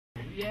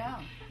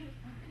Yeah.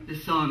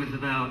 This song is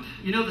about,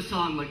 you know the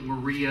song like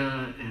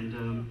Maria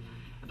and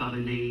about a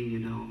name, you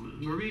know,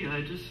 Maria,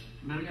 I just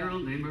met a girl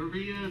named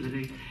Maria, and the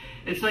name,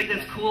 it's like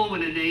that's cool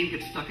when a name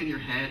gets stuck in your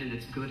head and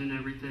it's good and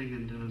everything,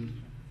 and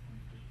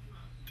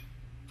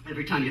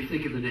every time you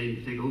think of the name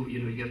you think, oh, you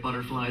know, you get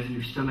butterflies in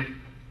your stomach,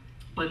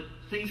 but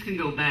things can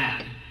go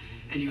bad,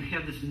 and you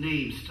have this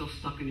name still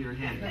stuck in your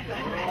head,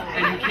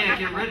 and you can't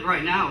get rid.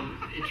 Right now,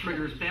 it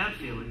triggers bad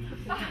feelings.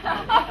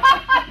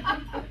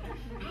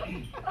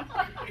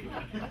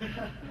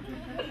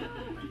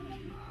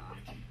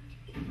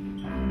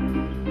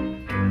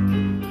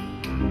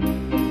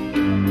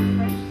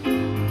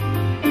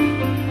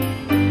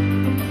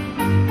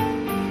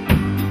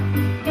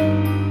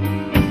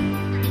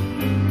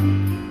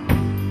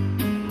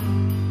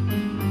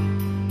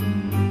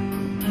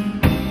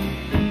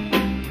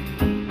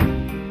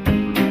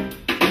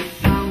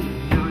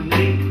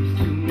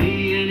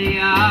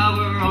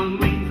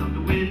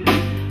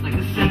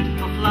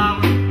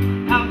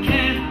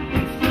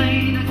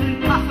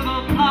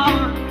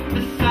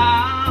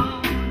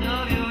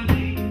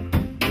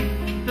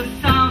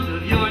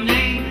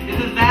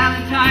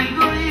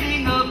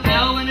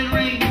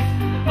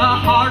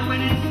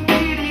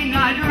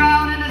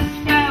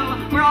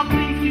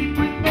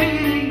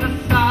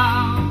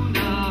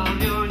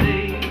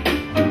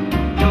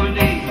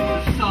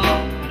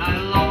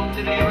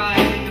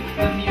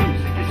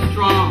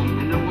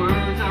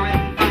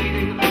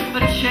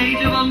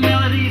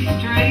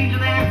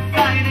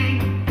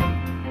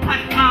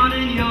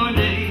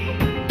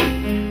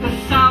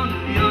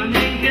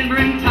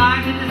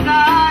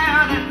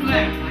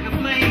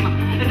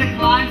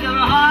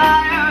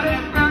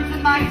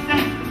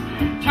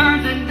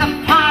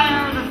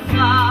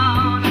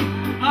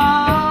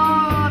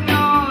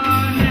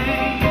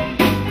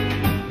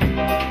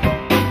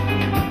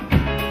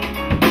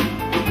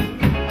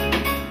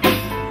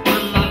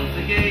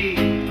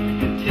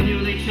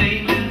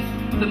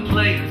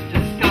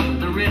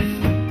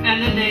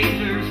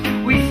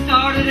 We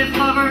started as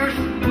lovers,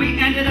 we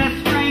ended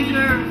as